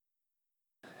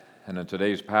And in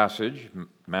today's passage,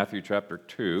 Matthew chapter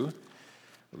 2,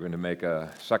 we're going to make a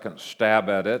second stab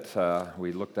at it.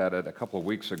 We looked at it a couple of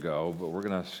weeks ago, but we're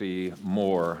going to see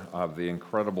more of the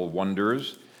incredible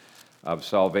wonders of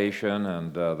salvation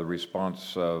and the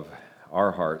response of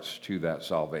our hearts to that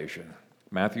salvation.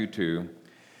 Matthew 2,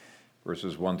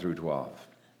 verses 1 through 12.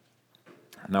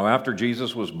 Now after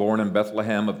Jesus was born in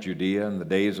Bethlehem of Judea in the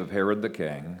days of Herod the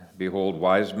king, behold,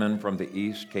 wise men from the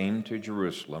east came to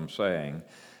Jerusalem, saying,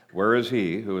 Where is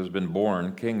he who has been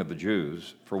born King of the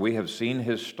Jews? For we have seen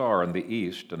his star in the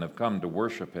east and have come to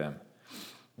worship him.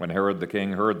 When Herod the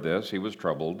king heard this, he was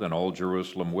troubled, and all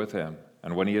Jerusalem with him.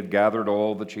 And when he had gathered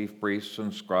all the chief priests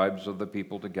and scribes of the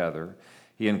people together,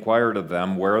 he inquired of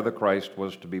them where the Christ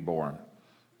was to be born.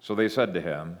 So they said to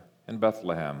him, In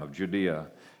Bethlehem of Judea.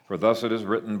 For thus it is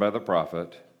written by the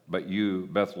prophet, But you,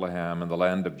 Bethlehem, in the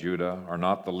land of Judah, are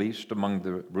not the least among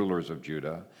the rulers of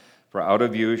Judah, for out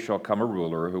of you shall come a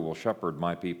ruler who will shepherd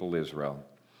my people Israel.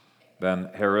 Then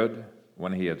Herod,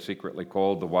 when he had secretly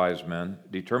called the wise men,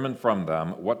 determined from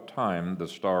them what time the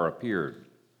star appeared.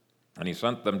 And he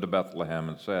sent them to Bethlehem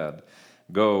and said,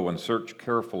 Go and search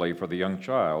carefully for the young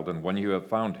child, and when you have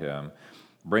found him,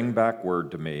 bring back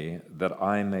word to me, that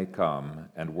I may come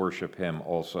and worship him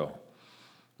also.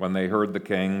 When they heard the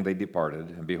king, they departed,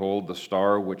 and behold, the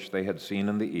star which they had seen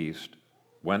in the east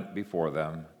went before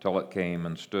them, till it came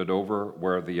and stood over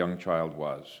where the young child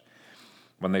was.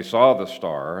 When they saw the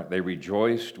star, they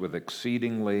rejoiced with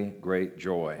exceedingly great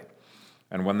joy.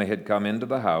 And when they had come into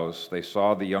the house, they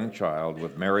saw the young child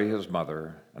with Mary his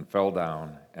mother, and fell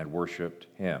down and worshipped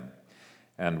him.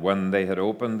 And when they had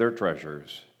opened their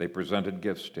treasures, they presented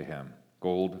gifts to him,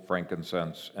 gold,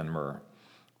 frankincense, and myrrh.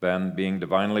 Then, being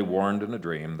divinely warned in a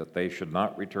dream that they should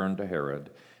not return to Herod,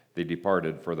 they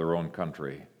departed for their own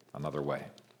country another way.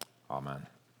 Amen.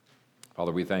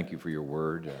 Father, we thank you for your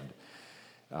word,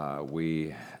 and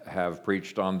we have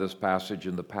preached on this passage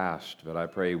in the past, but I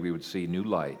pray we would see new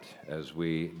light as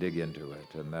we dig into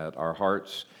it, and that our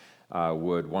hearts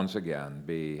would once again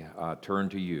be turned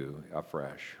to you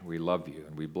afresh. We love you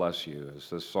and we bless you. As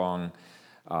this song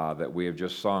that we have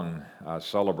just sung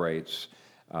celebrates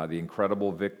the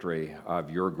incredible victory of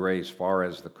your grace far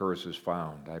as the curse is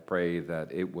found. I pray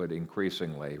that it would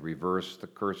increasingly reverse the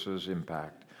curse's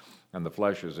impact and the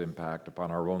flesh's impact upon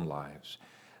our own lives.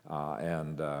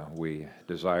 And we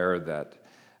desire that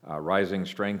rising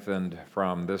strengthened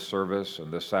from this service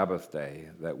and this Sabbath day,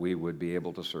 that we would be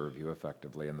able to serve you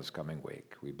effectively in this coming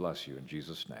week. We bless you in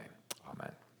Jesus' name.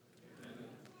 Amen.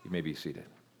 You may be seated.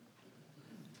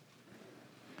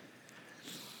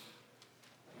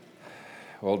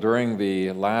 Well, during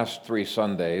the last 3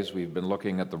 Sundays, we've been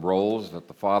looking at the roles that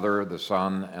the Father, the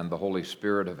Son, and the Holy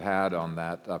Spirit have had on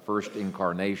that first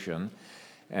incarnation.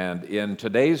 And in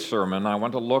today's sermon, I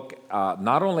want to look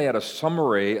not only at a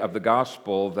summary of the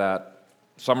gospel that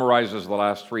summarizes the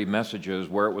last 3 messages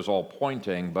where it was all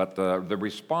pointing, but the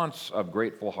response of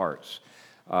grateful hearts,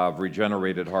 of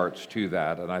regenerated hearts to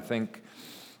that. And I think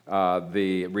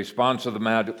the response of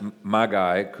the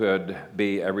Magi could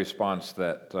be a response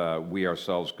that we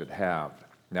ourselves could have.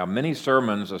 Now, many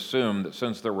sermons assume that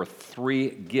since there were 3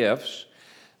 gifts,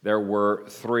 there were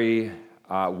 3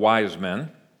 wise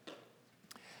men.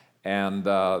 And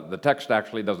the text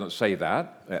actually doesn't say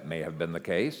that. That may have been the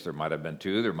case. There might have been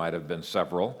 2, there might have been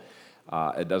several.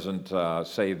 It doesn't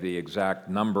say the exact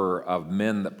number of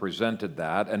men that presented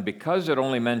that. And because it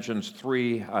only mentions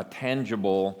 3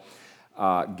 tangible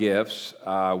gifts,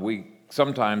 we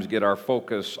sometimes get our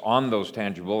focus on those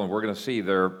tangible, and we're going to see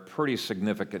they're pretty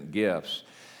significant gifts.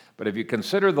 But if you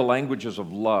consider the languages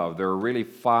of love, there are really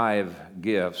 5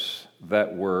 gifts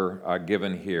that were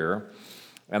given here.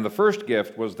 And the first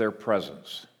gift was their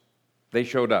presence. They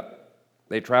showed up.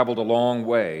 They traveled a long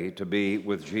way to be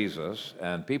with Jesus,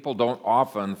 and people don't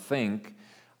often think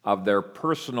of their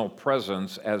personal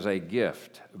presence as a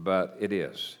gift, but it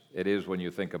is. It is when you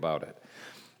think about it.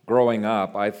 Growing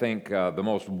up, I think the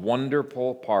most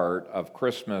wonderful part of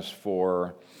Christmas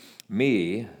for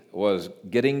me was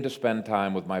getting to spend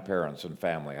time with my parents and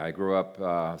family. I grew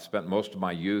up, spent most of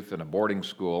my youth in a boarding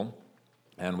school,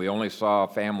 and we only saw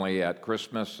family at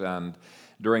Christmas and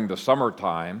during the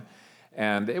summertime.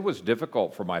 And it was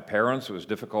difficult for my parents. It was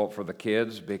difficult for the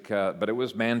kids, but it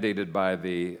was mandated by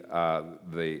the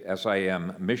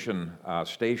SIM mission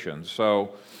station.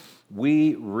 So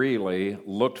we really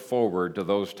looked forward to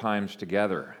those times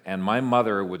together. And my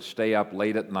mother would stay up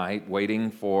late at night waiting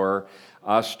for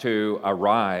us to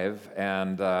arrive.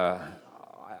 And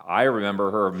I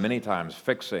remember her many times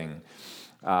fixing.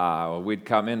 We'd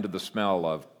come into the smell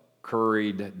of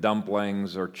curried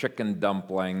dumplings or chicken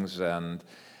dumplings, and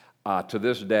To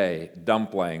this day,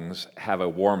 dumplings have a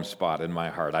warm spot in my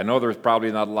heart. I know there's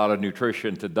probably not a lot of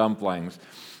nutrition to dumplings,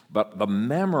 but the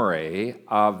memory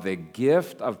of the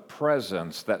gift of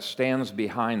presents that stands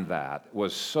behind that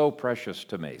was so precious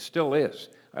to me, still is.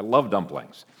 I love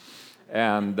dumplings.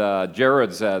 And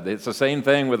Jared said it's the same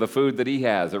thing with the food that he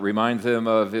has. It reminds him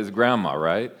of his grandma,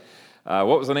 right?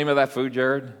 What was the name of that food,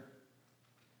 Jared?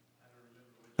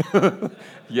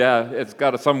 Yeah, it's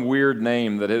got some weird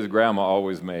name that his grandma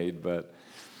always made, but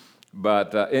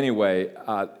anyway,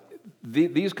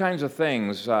 these kinds of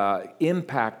things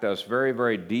impact us very,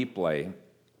 very deeply,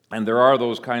 and there are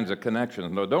those kinds of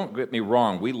connections. No, don't get me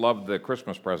wrong, we loved the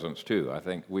Christmas presents too. I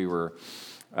think we were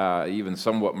even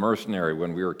somewhat mercenary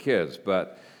when we were kids,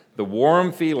 but the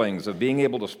warm feelings of being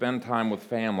able to spend time with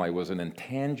family was an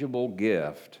intangible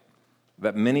gift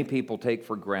that many people take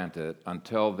for granted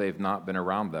until they've not been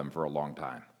around them for a long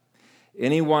time.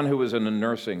 Anyone who is in a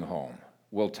nursing home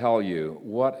will tell you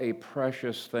what a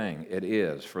precious thing it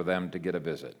is for them to get a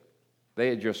visit.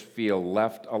 They just feel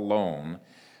left alone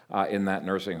in that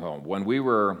nursing home. When we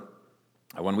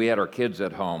had our kids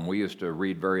at home, we used to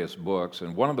read various books,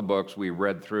 and one of the books we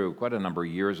read through quite a number of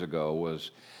years ago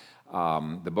was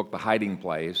the book The Hiding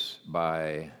Place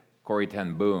by Corrie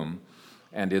ten Boom.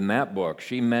 And in that book,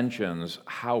 she mentions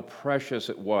how precious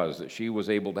it was that she was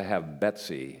able to have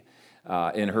Betsy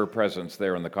in her presence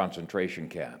there in the concentration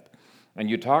camp. And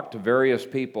you talk to various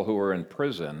people who are in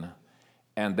prison,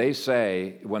 and they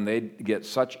say when they get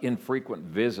such infrequent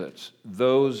visits,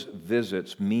 those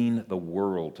visits mean the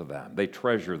world to them. They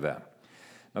treasure them.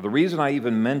 Now, the reason I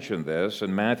even mention this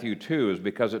in Matthew 2 is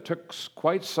because it took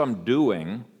quite some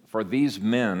doing for these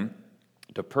men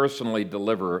to personally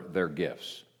deliver their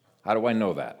gifts. How do I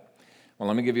know that? Well,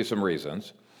 let me give you some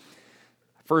reasons.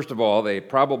 First of all, they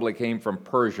probably came from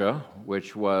Persia,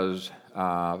 which was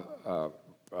from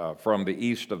the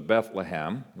east of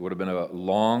Bethlehem. It would have been a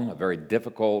long, a very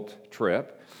difficult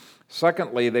trip.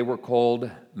 Secondly, they were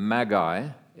called Magi.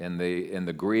 In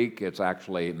the Greek, it's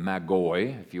actually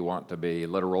magoi, if you want to be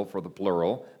literal for the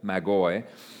plural, magoi.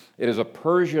 It is a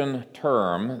Persian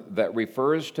term that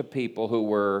refers to people who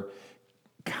were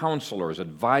counselors,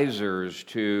 advisors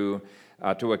to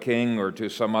a king or to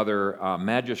some other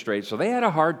magistrate. So they had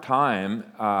a hard time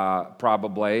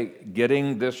probably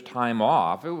getting this time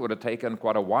off. It would have taken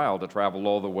quite a while to travel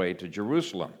all the way to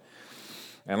Jerusalem.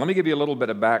 And let me give you a little bit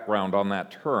of background on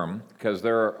that term, because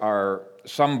there are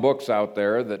some books out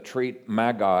there that treat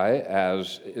magi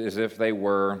as if they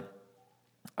were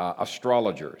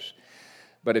astrologers.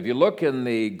 But if you look in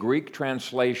the Greek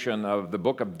translation of the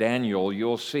book of Daniel,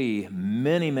 you'll see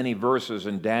many, many verses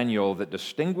in Daniel that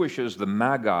distinguishes the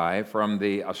magi from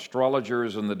the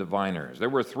astrologers and the diviners. There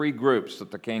were three groups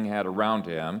that the king had around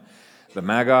him: the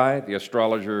magi, the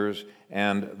astrologers,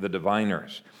 and the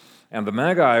diviners. And the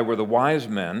magi were the wise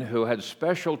men who had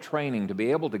special training to be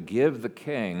able to give the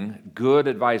king good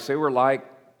advice. They were like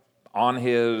on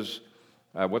his,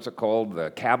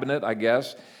 the cabinet, I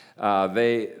guess.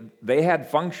 They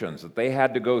had functions that they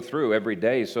had to go through every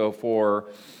day. So for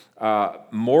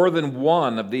more than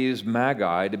one of these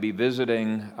magi to be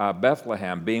visiting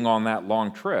Bethlehem, being on that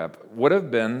long trip, would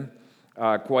have been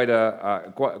quite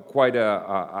an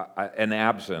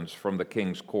absence from the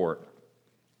king's court.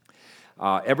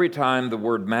 Every time the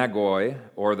word magoi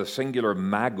or the singular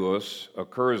magus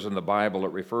occurs in the Bible,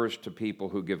 it refers to people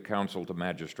who give counsel to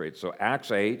magistrates. So Acts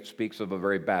 8 speaks of a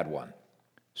very bad one,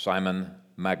 Simon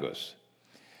Magus.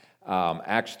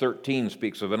 Acts 13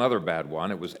 speaks of another bad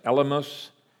one. It was Elymas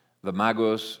the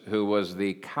Magus, who was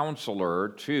the counselor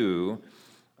to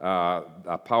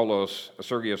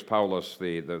Sergius Paulus,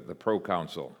 the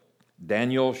proconsul.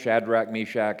 Daniel, Shadrach,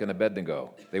 Meshach, and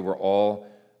Abednego, they were all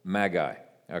magi.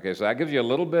 Okay, so that gives you a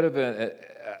little bit of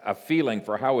a feeling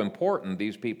for how important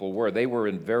these people were. They were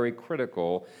in very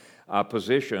critical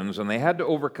positions, and they had to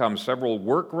overcome several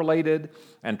work-related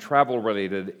and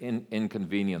travel-related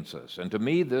inconveniences. And to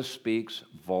me, this speaks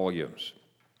volumes.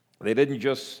 They didn't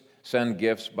just send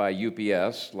gifts by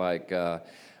UPS like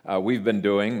we've been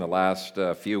doing the last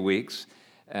few weeks.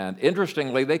 And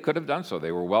interestingly, they could have done so.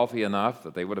 They were wealthy enough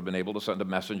that they would have been able to send a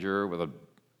messenger with a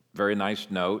very nice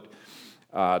note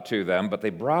to them, but they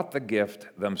brought the gift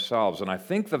themselves. And I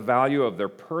think the value of their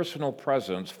personal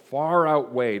presence far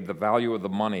outweighed the value of the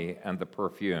money and the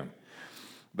perfume.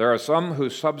 There are some who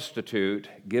substitute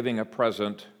giving a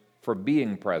present for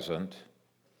being present,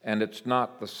 and it's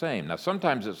not the same. Now,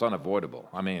 sometimes it's unavoidable.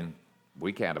 I mean,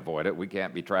 we can't avoid it. We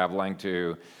can't be traveling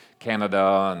to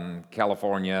Canada and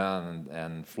California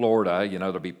and Florida,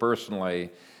 to be personally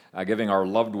giving our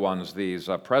loved ones these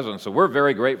presents. So we're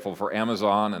very grateful for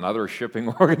Amazon and other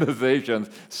shipping organizations.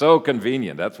 So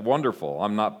convenient. That's wonderful.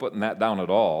 I'm not putting that down at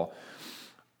all.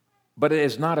 But it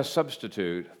is not a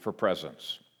substitute for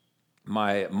presents.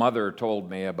 My mother told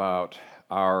me about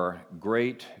our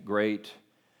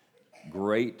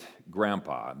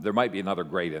great-great-great-grandpa. There might be another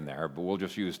great in there, but we'll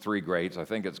just use three greats. I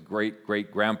think it's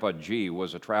great-great-grandpa G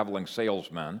was a traveling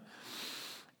salesman,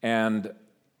 and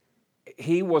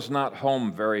he was not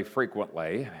home very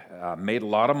frequently, made a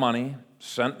lot of money,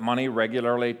 sent money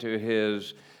regularly to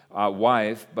his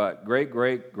wife, but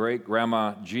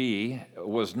great-great-great-grandma G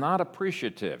was not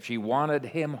appreciative. She wanted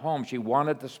him home. She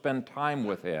wanted to spend time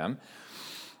with him.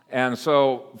 And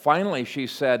so finally she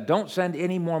said, "Don't send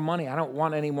any more money. I don't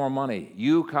want any more money.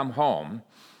 You come home."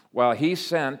 Well, he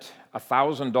sent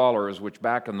 $1,000, which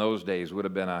back in those days would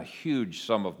have been a huge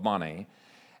sum of money,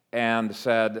 and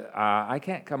said, "I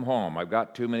can't come home. I've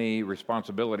got too many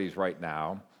responsibilities right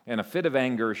now." In a fit of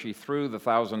anger, she threw the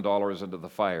 $1,000 into the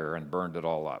fire and burned it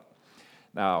all up.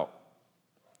 Now,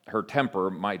 her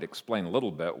temper might explain a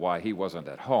little bit why he wasn't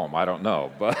at home. I don't know.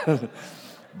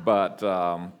 But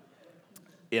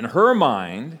in her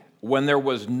mind, when there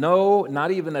was not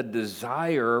even a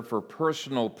desire for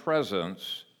personal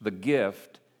presence, the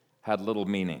gift had little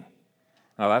meaning.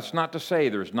 Now, that's not to say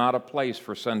there's not a place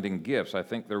for sending gifts. I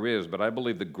think there is, but I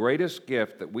believe the greatest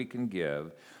gift that we can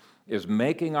give is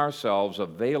making ourselves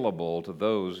available to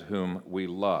those whom we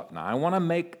love. Now, I want to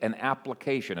make an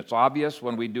application. It's obvious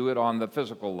when we do it on the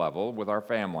physical level with our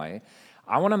family.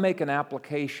 I want to make an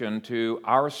application to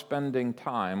our spending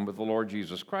time with the Lord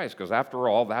Jesus Christ, because after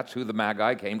all, that's who the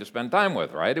Magi came to spend time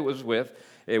with, right? It was with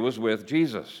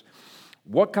Jesus.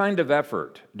 What kind of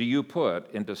effort do you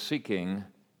put into seeking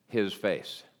His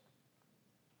face?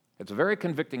 It's a very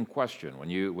convicting question when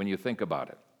you think about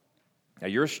it. Now,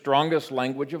 your strongest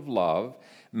language of love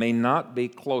may not be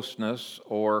closeness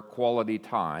or quality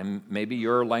time. Maybe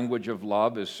your language of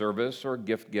love is service or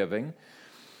gift giving,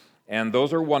 and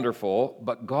those are wonderful,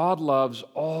 but God loves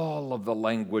all of the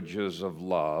languages of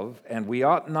love, and we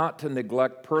ought not to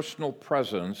neglect personal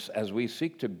presence as we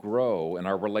seek to grow in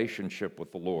our relationship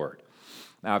with the Lord.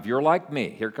 Now, if you're like me,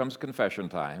 here comes confession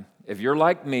time. If you're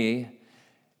like me,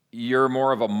 you're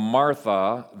more of a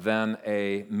Martha than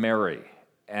a Mary.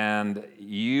 And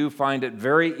you find it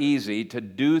very easy to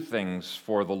do things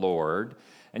for the Lord,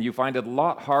 and you find it a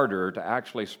lot harder to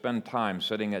actually spend time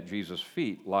sitting at Jesus'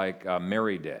 feet like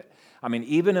Mary did. I mean,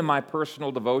 even in my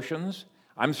personal devotions,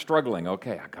 I'm struggling.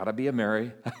 Okay, I got to be a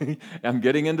Mary. I'm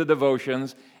getting into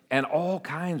devotions, and all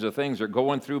kinds of things are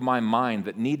going through my mind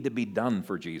that need to be done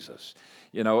for Jesus.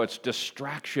 You know, it's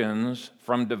distractions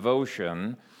from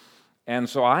devotion. And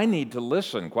so I need to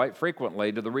listen quite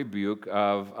frequently to the rebuke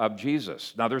of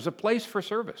Jesus. Now, there's a place for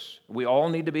service. We all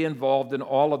need to be involved in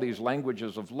all of these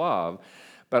languages of love,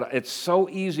 but it's so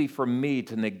easy for me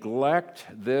to neglect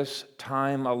this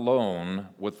time alone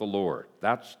with the Lord.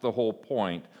 That's the whole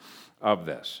point of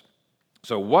this.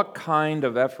 So what kind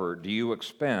of effort do you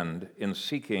expend in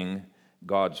seeking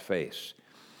God's face?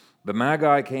 The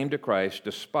Magi came to Christ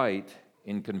despite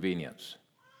inconvenience.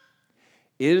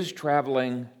 Is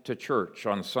traveling to church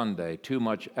on Sunday too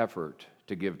much effort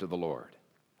to give to the Lord?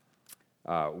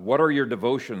 What are your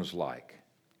devotions like?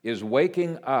 Is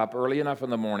waking up early enough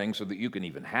in the morning so that you can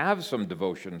even have some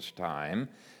devotions time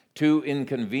too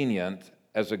inconvenient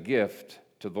as a gift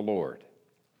to the Lord?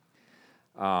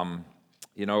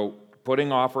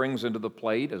 Putting offerings into the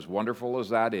plate, as wonderful as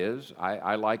that is,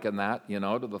 I liken that,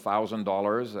 to the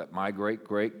 $1,000 that my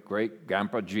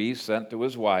great-great-great-grandpa G sent to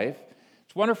his wife.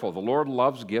 It's wonderful. The Lord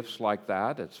loves gifts like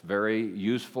that. It's very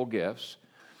useful gifts.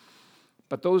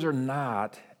 But those are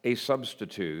not a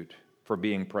substitute for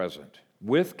being present.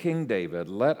 With King David,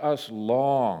 let us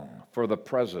long for the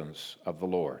presence of the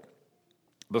Lord.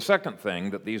 The second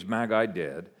thing that these Magi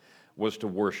did was to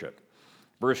worship.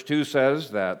 Verse 2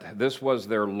 says that this was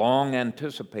their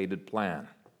long-anticipated plan.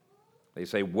 They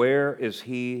say, "Where is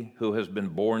he who has been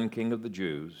born King of the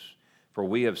Jews? For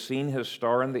we have seen his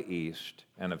star in the east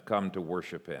and have come to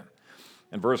worship him."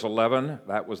 In verse 11,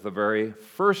 that was the very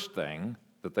first thing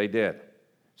that they did. It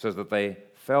says that they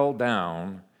fell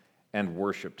down and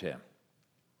worshiped him.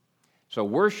 So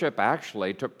worship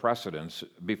actually took precedence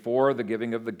before the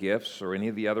giving of the gifts or any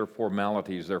of the other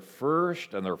formalities. Their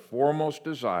first and their foremost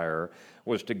desire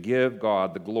was to give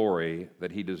God the glory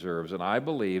that he deserves. And I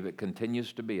believe it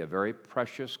continues to be a very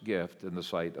precious gift in the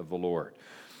sight of the Lord.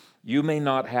 You may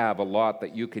not have a lot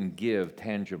that you can give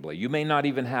tangibly. You may not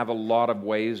even have a lot of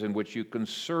ways in which you can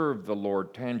serve the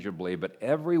Lord tangibly, but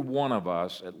every one of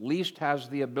us at least has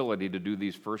the ability to do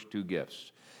these first two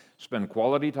gifts. Spend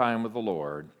quality time with the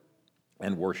Lord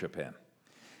and worship Him.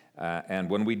 And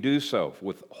when we do so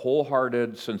with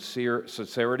wholehearted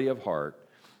sincerity of heart,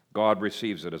 God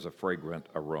receives it as a fragrant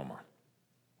aroma.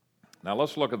 Now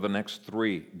let's look at the next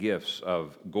three gifts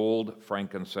of gold,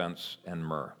 frankincense, and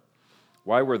myrrh.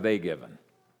 Why were they given?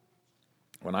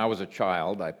 When I was a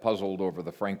child, I puzzled over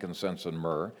the frankincense and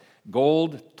myrrh.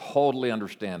 Gold, totally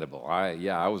understandable.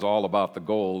 I was all about the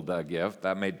gold gift.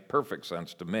 That made perfect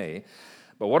sense to me.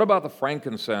 But what about the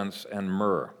frankincense and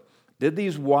myrrh? Did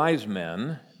these wise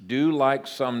men do like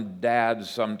some dads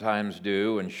sometimes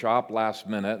do and shop last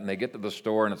minute, and they get to the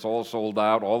store and it's all sold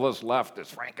out, all that's left is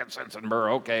frankincense and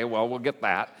myrrh? Okay, well, we'll get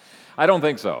that. I don't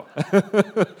think so.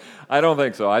 I don't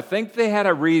think so. I think they had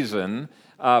a reason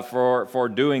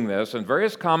for doing this, and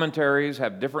various commentaries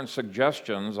have different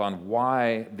suggestions on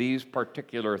why these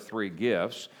particular three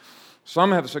gifts.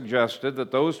 Some have suggested that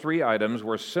those three items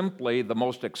were simply the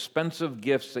most expensive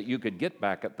gifts that you could get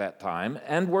back at that time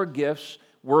and were gifts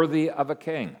worthy of a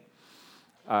king.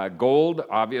 Gold,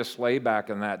 obviously, back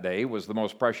in that day was the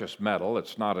most precious metal.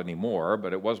 It's not anymore,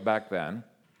 but it was back then.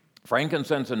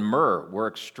 Frankincense and myrrh were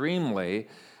extremely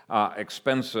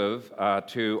expensive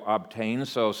to obtain.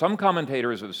 So some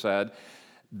commentators have said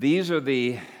these are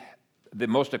the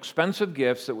most expensive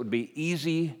gifts that would be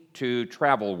easy to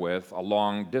travel with a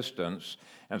long distance,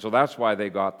 and so that's why they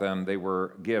got them. They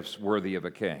were gifts worthy of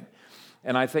a king.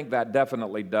 And I think that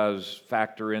definitely does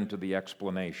factor into the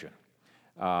explanation.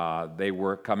 They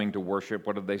were coming to worship,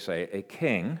 what did they say? A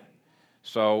king.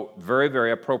 So very,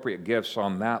 very appropriate gifts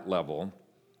on that level.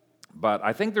 But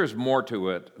I think there's more to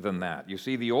it than that. You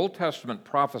see, the Old Testament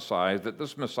prophesies that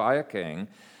this Messiah king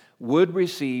would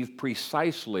receive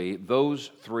precisely those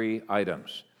three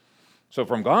items. So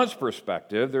from God's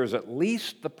perspective, there's at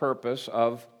least the purpose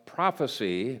of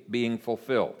prophecy being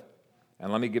fulfilled.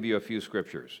 And let me give you a few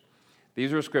scriptures.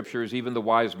 These are scriptures even the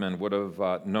wise men would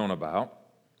have known about.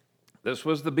 This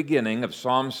was the beginning of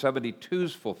Psalm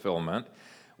 72's fulfillment,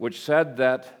 which said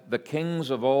that the kings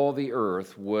of all the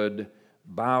earth would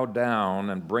bow down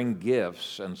and bring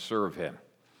gifts and serve him.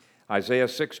 Isaiah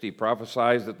 60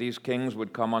 prophesies that these kings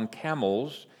would come on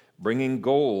camels, bringing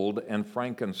gold and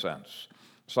frankincense.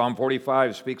 Psalm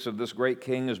 45 speaks of this great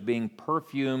king as being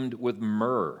perfumed with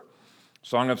myrrh.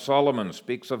 Song of Solomon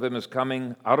speaks of him as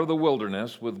coming out of the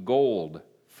wilderness with gold,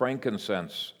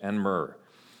 frankincense, and myrrh.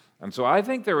 And so I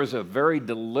think there is a very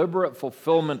deliberate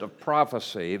fulfillment of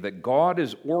prophecy that God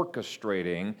is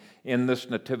orchestrating in this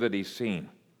nativity scene.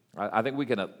 I think we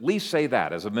can at least say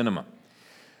that as a minimum.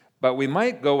 But we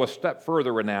might go a step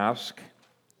further and ask,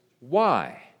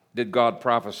 why did God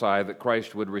prophesy that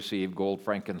Christ would receive gold,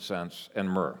 frankincense, and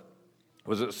myrrh?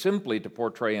 Was it simply to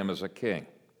portray him as a king?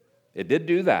 It did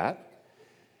do that,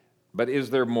 but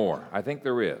is there more? I think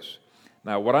there is.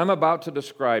 Now, what I'm about to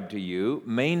describe to you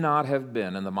may not have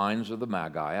been in the minds of the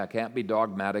Magi. I can't be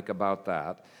dogmatic about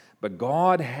that. But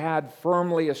God had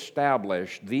firmly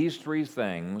established these three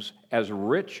things as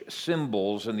rich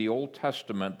symbols in the Old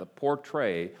Testament that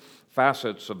portray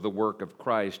facets of the work of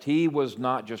Christ. He was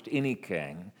not just any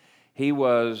king. He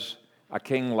was a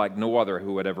king like no other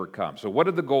who had ever come. So what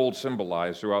did the gold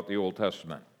symbolize throughout the Old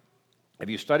Testament? If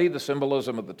you study the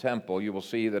symbolism of the temple, you will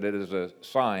see that it is a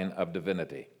sign of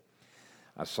divinity,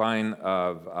 a sign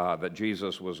of that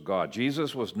Jesus was God.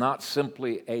 Jesus was not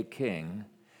simply a king.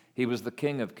 He was the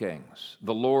King of Kings,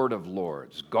 the Lord of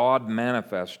Lords, God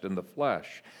manifest in the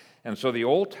flesh. And so the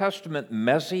Old Testament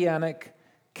messianic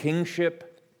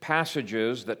kingship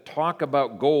passages that talk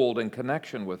about gold in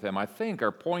connection with him, I think,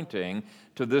 are pointing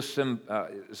to this,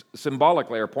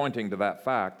 symbolically are pointing to that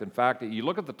fact. In fact, you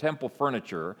look at the temple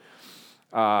furniture,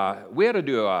 we had to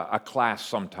do a class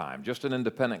sometime, just an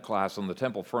independent class on the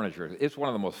temple furniture. It's one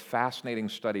of the most fascinating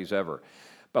studies ever.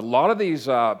 But a lot of these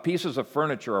pieces of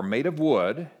furniture are made of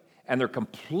wood, and they're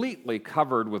completely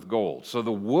covered with gold. So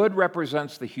the wood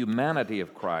represents the humanity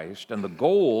of Christ, and the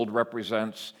gold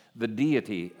represents the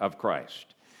deity of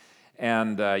Christ.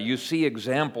 And you see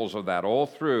examples of that all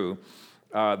through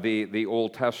the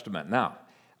Old Testament. Now,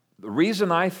 the reason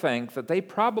I think that they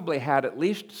probably had at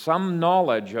least some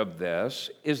knowledge of this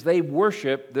is they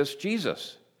worshiped this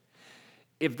Jesus.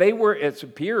 If they were, it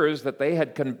appears that they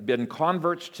had been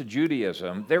converts to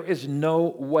Judaism, there is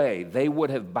no way they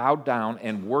would have bowed down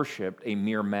and worshiped a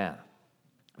mere man.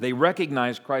 They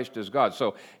recognized Christ as God.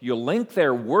 So you link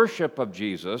their worship of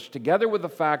Jesus together with the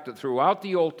fact that throughout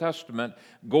the Old Testament,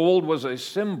 gold was a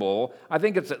symbol. I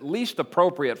think it's at least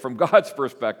appropriate from God's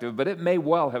perspective, but it may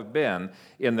well have been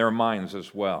in their minds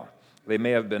as well. They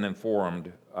may have been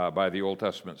informed by the Old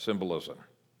Testament symbolism.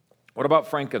 What about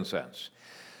frankincense?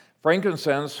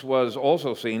 Frankincense was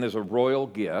also seen as a royal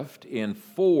gift in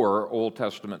 4 Old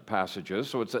Testament passages,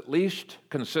 so it's at least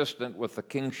consistent with the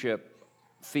kingship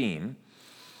theme.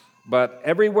 But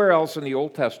everywhere else in the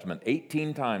Old Testament,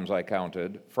 18 times I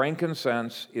counted,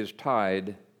 frankincense is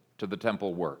tied to the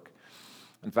temple work.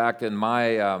 In fact, in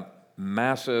my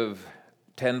massive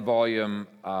 10-volume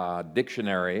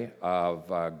dictionary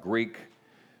of Greek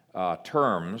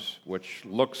terms, which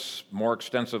looks more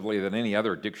extensively than any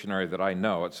other dictionary that I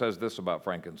know, it says this about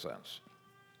frankincense.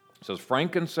 It says,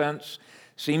 frankincense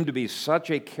seemed to be such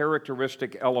a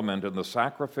characteristic element in the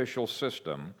sacrificial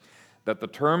system that the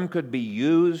term could be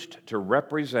used to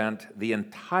represent the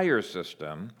entire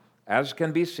system, as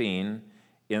can be seen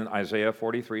in Isaiah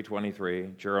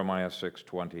 43:23, Jeremiah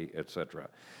 6:20, etc.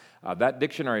 That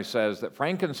dictionary says that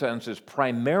frankincense is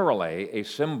primarily a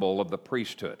symbol of the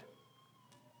priesthood.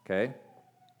 Okay?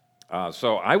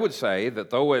 So I would say that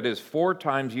though it is 4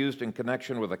 times used in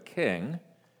connection with a king,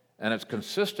 and it's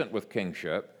consistent with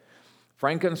kingship,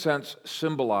 frankincense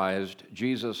symbolized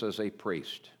Jesus as a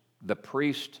priest, the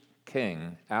priest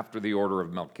king after the order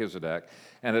of Melchizedek,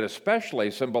 and it especially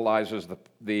symbolizes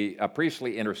the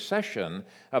priestly intercession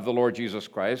of the Lord Jesus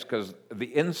Christ, because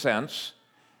the incense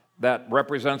that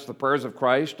represents the prayers of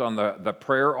Christ on the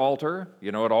prayer altar,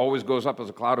 it always goes up as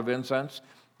a cloud of incense.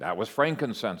 That was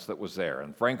frankincense that was there,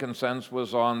 and frankincense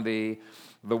was on the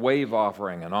wave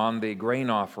offering and on the grain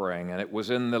offering, and it was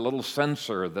in the little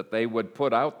censer that they would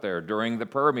put out there during the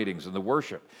prayer meetings and the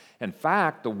worship. In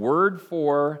fact, the word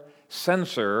for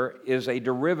censer is a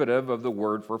derivative of the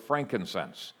word for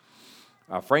frankincense.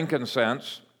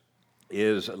 Frankincense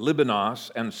is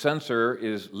libanos, and censer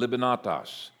is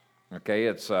libanatos. Okay,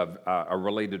 it's a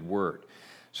related word.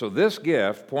 So this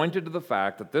gift pointed to the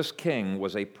fact that this king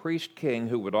was a priest king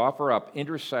who would offer up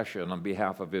intercession on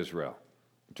behalf of Israel.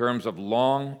 In terms of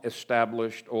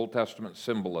long-established Old Testament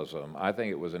symbolism, I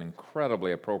think it was an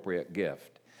incredibly appropriate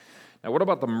gift. Now, what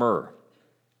about the myrrh?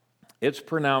 It's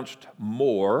pronounced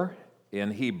mor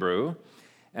in Hebrew,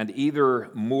 and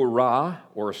either murrah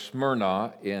or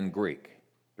smyrna in Greek.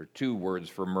 There are 2 words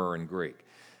for myrrh in Greek.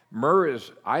 Myrrh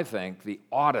is, I think, the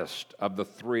oddest of the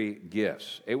 3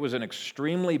 gifts. It was an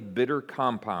extremely bitter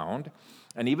compound,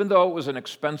 and even though it was an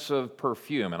expensive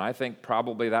perfume, and I think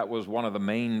probably that was one of the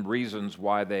main reasons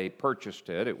why they purchased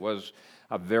it, it was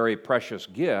a very precious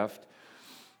gift,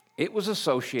 it was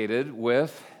associated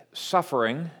with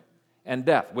suffering and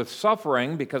death. With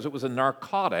suffering, because it was a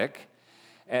narcotic.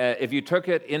 If you took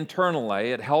it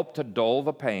internally, it helped to dull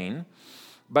the pain.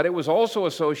 But it was also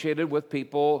associated with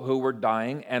people who were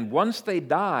dying, and once they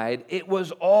died, it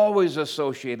was always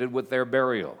associated with their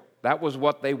burial. That was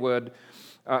what they would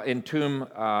entomb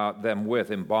them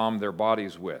with, embalm their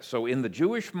bodies with. So in the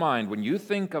Jewish mind, when you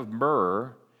think of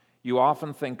myrrh, you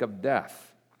often think of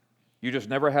death. You just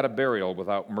never had a burial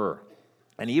without myrrh.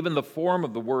 And even the form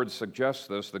of the word suggests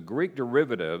this. The Greek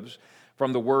derivatives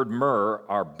from the word myrrh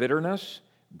are bitterness,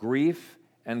 grief,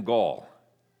 and gall.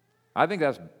 I think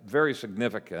that's very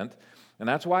significant, and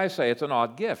that's why I say it's an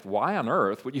odd gift. Why on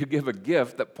earth would you give a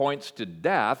gift that points to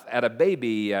death at a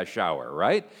baby shower,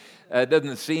 right? It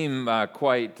doesn't seem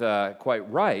quite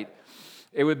right.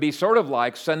 It would be sort of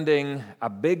like sending a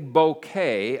big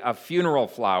bouquet of funeral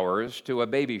flowers to a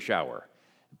baby shower.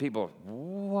 People,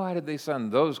 why did they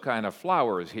send those kind of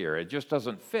flowers here? It just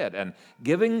doesn't fit. And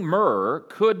giving myrrh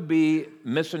could be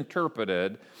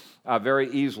misinterpreted very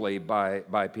easily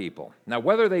by people. Now,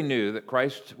 whether they knew that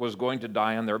Christ was going to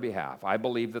die on their behalf, I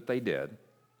believe that they did.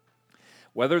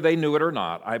 Whether they knew it or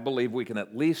not, I believe we can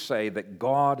at least say that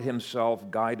God Himself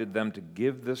guided them to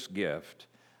give this gift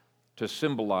to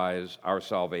symbolize our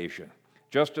salvation.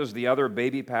 Just as the other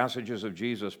baby passages of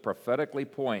Jesus prophetically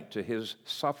point to His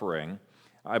suffering,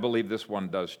 I believe this one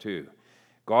does too.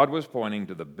 God was pointing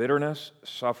to the bitterness,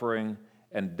 suffering,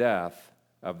 and death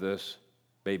of this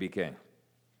baby king.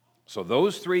 So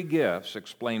those 3 gifts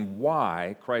explain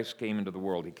why Christ came into the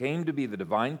world. He came to be the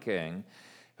divine king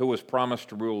who was promised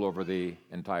to rule over the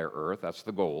entire earth. That's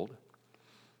the gold.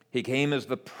 He came as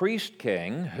the priest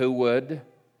king who would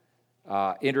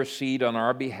intercede on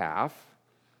our behalf.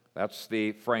 That's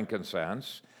the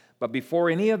frankincense. But before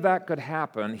any of that could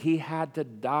happen, He had to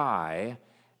die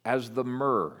as the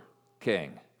myrrh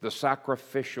king, the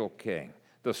sacrificial king,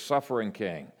 the suffering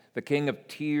king, the king of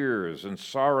tears and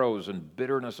sorrows and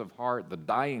bitterness of heart, the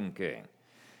dying king.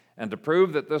 And to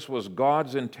prove that this was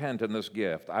God's intent in this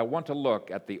gift, I want to look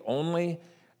at the only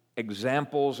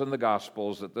examples in the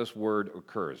Gospels that this word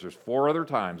occurs. There's 4 other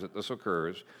times that this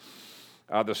occurs.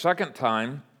 The second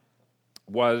time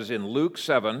was in Luke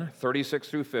 7, 36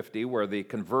 through 50, where the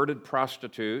converted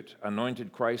prostitute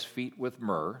anointed Christ's feet with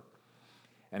myrrh.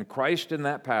 And Christ in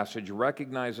that passage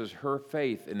recognizes her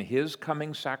faith in his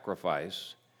coming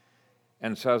sacrifice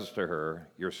and says to her,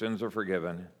 your sins are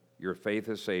forgiven, your faith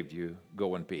has saved you,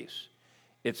 go in peace.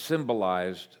 It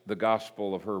symbolized the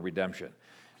gospel of her redemption.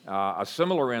 A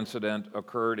similar incident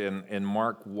occurred in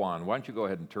Mark 1. Why don't you go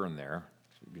ahead and turn there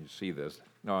so you can see this.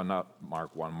 No, not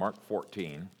Mark 1, Mark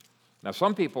 14. Now,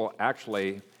 some people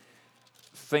actually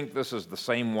think this is the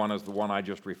same one as the one I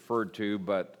just referred to,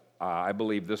 but I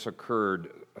believe this occurred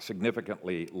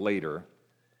significantly later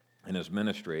in his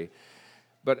ministry.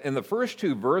 But in the first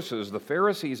two verses, the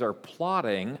Pharisees are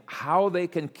plotting how they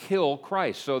can kill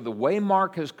Christ. So the way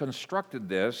Mark has constructed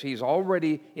this, he's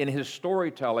already in his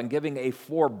storytelling giving a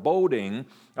foreboding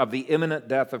of the imminent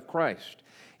death of Christ.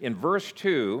 In verse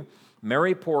 2,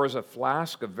 Mary pours a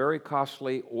flask of very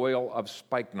costly oil of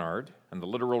spikenard, and the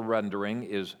literal rendering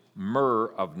is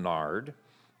myrrh of nard,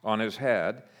 on his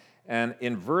head. And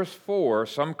in verse 4,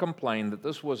 some complain that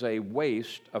this was a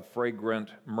waste of fragrant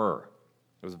myrrh.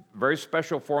 It was a very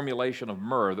special formulation of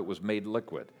myrrh that was made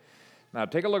liquid. Now,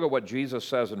 take a look at what Jesus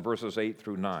says in verses 8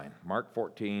 through 9. Mark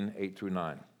 14, 8 through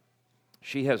 9.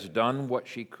 She has done what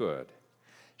she could.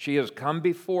 She has come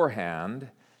beforehand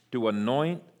to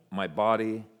anoint my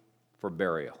body for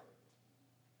burial.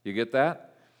 You get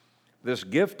that? This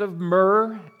gift of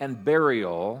myrrh and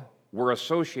burial were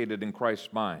associated in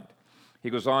Christ's mind.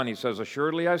 He goes on, he says,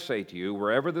 assuredly I say to you,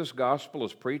 wherever this gospel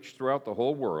is preached throughout the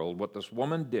whole world, what this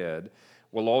woman did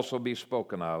will also be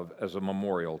spoken of as a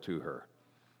memorial to her.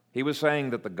 He was saying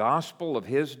that the gospel of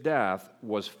his death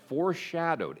was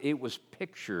foreshadowed. It was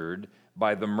pictured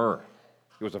by the myrrh.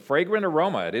 It was a fragrant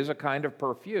aroma. It is a kind of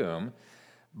perfume,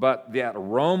 but that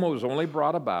aroma was only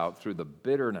brought about through the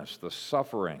bitterness, the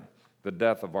suffering, the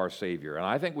death of our Savior. And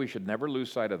I think we should never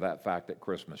lose sight of that fact at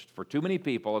Christmas. For too many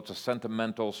people, it's a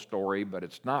sentimental story, but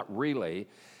it's not really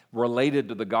related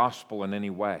to the gospel in any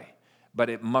way. But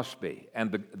it must be.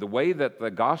 And the way that the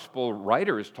gospel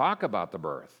writers talk about the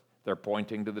birth, they're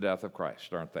pointing to the death of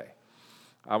Christ, aren't they?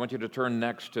 I want you to turn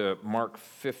next to Mark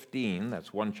 15.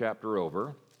 That's one chapter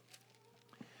over.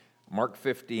 Mark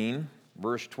 15,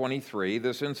 verse 23.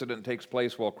 This incident takes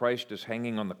place while Christ is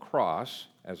hanging on the cross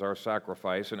as our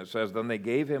sacrifice. And it says, then they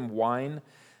gave him wine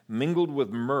mingled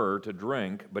with myrrh to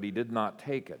drink, but he did not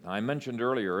take it. Now, I mentioned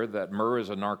earlier that myrrh is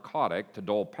a narcotic to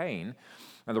dull pain.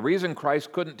 And the reason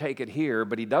Christ couldn't take it here,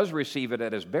 but he does receive it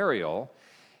at his burial,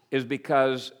 is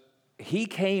because he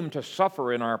came to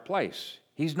suffer in our place.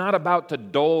 He's not about to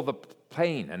dull the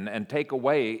pain and take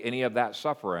away any of that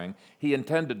suffering. He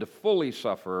intended to fully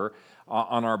suffer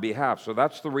on our behalf. So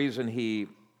that's the reason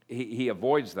he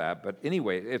avoids that. But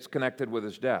anyway, it's connected with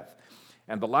his death.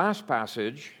 And the last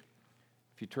passage,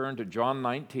 if you turn to John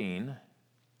 19,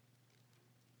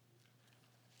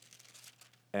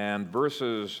 and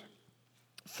verses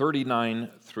 39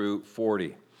 through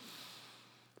 40.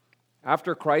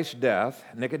 After Christ's death,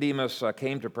 Nicodemus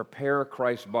came to prepare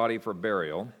Christ's body for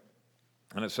burial.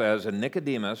 And it says, and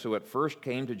Nicodemus, who at first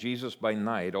came to Jesus by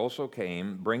night, also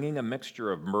came, bringing a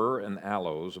mixture of myrrh and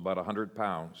aloes, about 100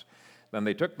 pounds. Then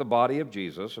they took the body of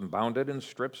Jesus and bound it in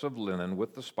strips of linen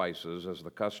with the spices, as the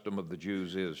custom of the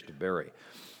Jews is to bury.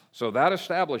 So that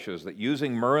establishes that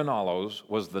using myrrh and aloes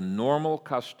was the normal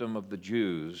custom of the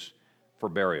Jews for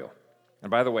burial. And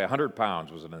by the way, 100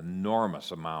 pounds was an enormous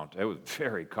amount. It was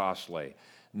very costly,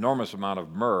 enormous amount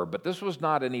of myrrh. But this was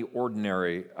not any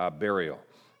ordinary burial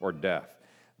or death.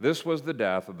 This was the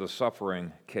death of the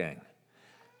suffering king.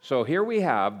 So here we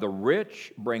have the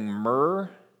rich bring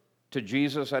myrrh to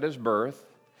Jesus at his birth.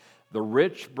 The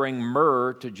rich bring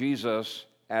myrrh to Jesus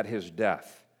at his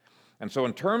death. And so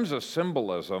in terms of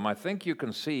symbolism, I think you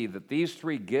can see that these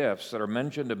three gifts that are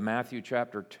mentioned in Matthew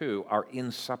chapter 2 are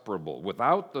inseparable.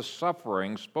 Without the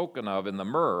suffering spoken of in the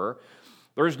myrrh,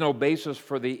 there's no basis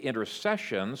for the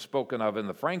intercession spoken of in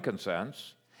the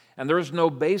frankincense, and there's no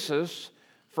basis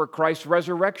for Christ's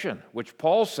resurrection, which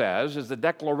Paul says is the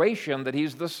declaration that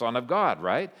he's the Son of God,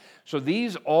 right? So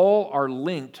these all are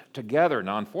linked together.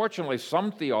 Now, unfortunately,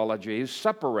 some theologies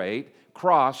separate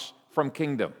cross from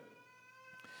kingdom.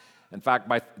 In fact,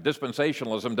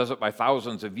 dispensationalism does it by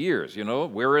thousands of years. You know,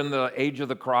 we're in the age of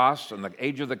the cross, and the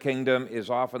age of the kingdom is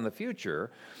off in the future.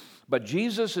 But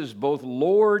Jesus is both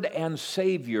Lord and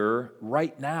Savior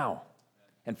right now.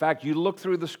 In fact, you look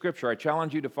through the Scripture, I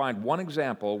challenge you to find one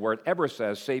example where it ever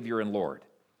says Savior and Lord.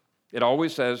 It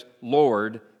always says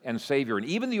Lord and Savior. And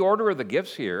even the order of the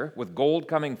gifts here, with gold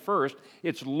coming first,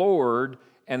 it's Lord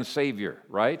and Savior,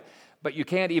 right? But you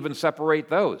can't even separate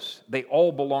those. They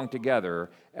all belong together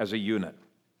as a unit.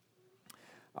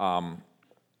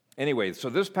 In Anyway, so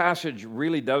this passage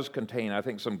really does contain, I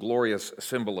think, some glorious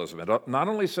symbolism. It not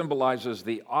only symbolizes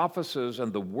the offices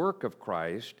and the work of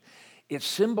Christ, it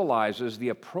symbolizes the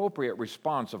appropriate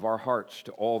response of our hearts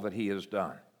to all that he has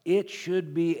done. It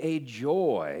should be a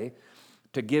joy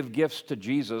to give gifts to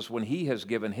Jesus when he has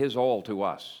given his all to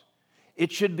us.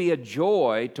 It should be a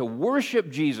joy to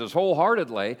worship Jesus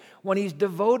wholeheartedly when he's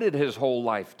devoted his whole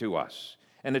life to us.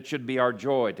 And it should be our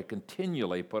joy to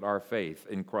continually put our faith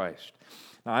in Christ.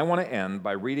 Now, I want to end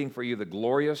by reading for you the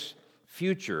glorious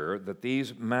future that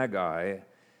these magi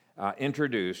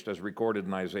introduced as recorded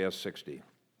in Isaiah 60.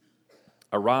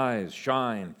 Arise,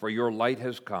 shine, for your light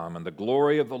has come, and the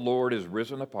glory of the Lord is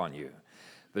risen upon you.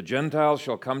 The Gentiles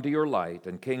shall come to your light,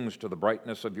 and kings to the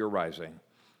brightness of your rising.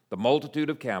 The multitude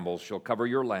of camels shall cover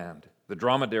your land. The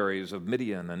dromedaries of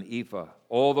Midian and Ephah,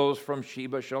 all those from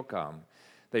Sheba shall come.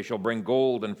 They shall bring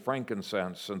gold and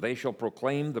frankincense, and they shall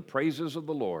proclaim the praises of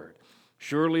the Lord.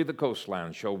 Surely the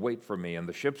coastlands shall wait for me, and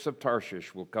the ships of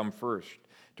Tarshish will come first,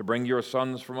 to bring your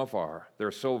sons from afar,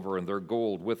 their silver and their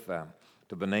gold with them,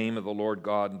 to the name of the Lord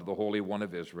God and to the Holy One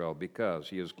of Israel, because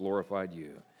he has glorified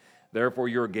you. Therefore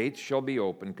your gates shall be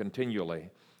open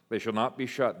continually. They shall not be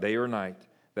shut day or night,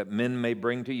 that men may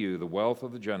bring to you the wealth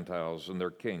of the Gentiles and their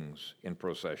kings in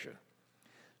procession.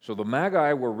 So the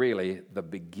Magi were really the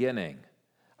beginning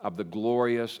of the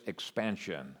glorious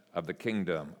expansion of the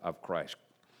kingdom of Christ.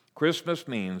 Christmas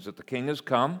means that the King has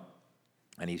come,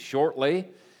 and he's shortly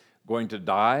going to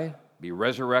die, be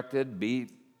resurrected, be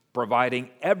providing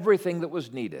everything that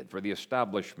was needed for the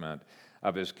establishment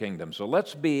of his kingdom. So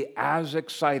let's be as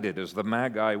excited as the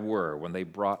Magi were when they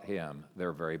brought him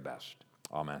their very best.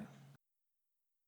 Amen.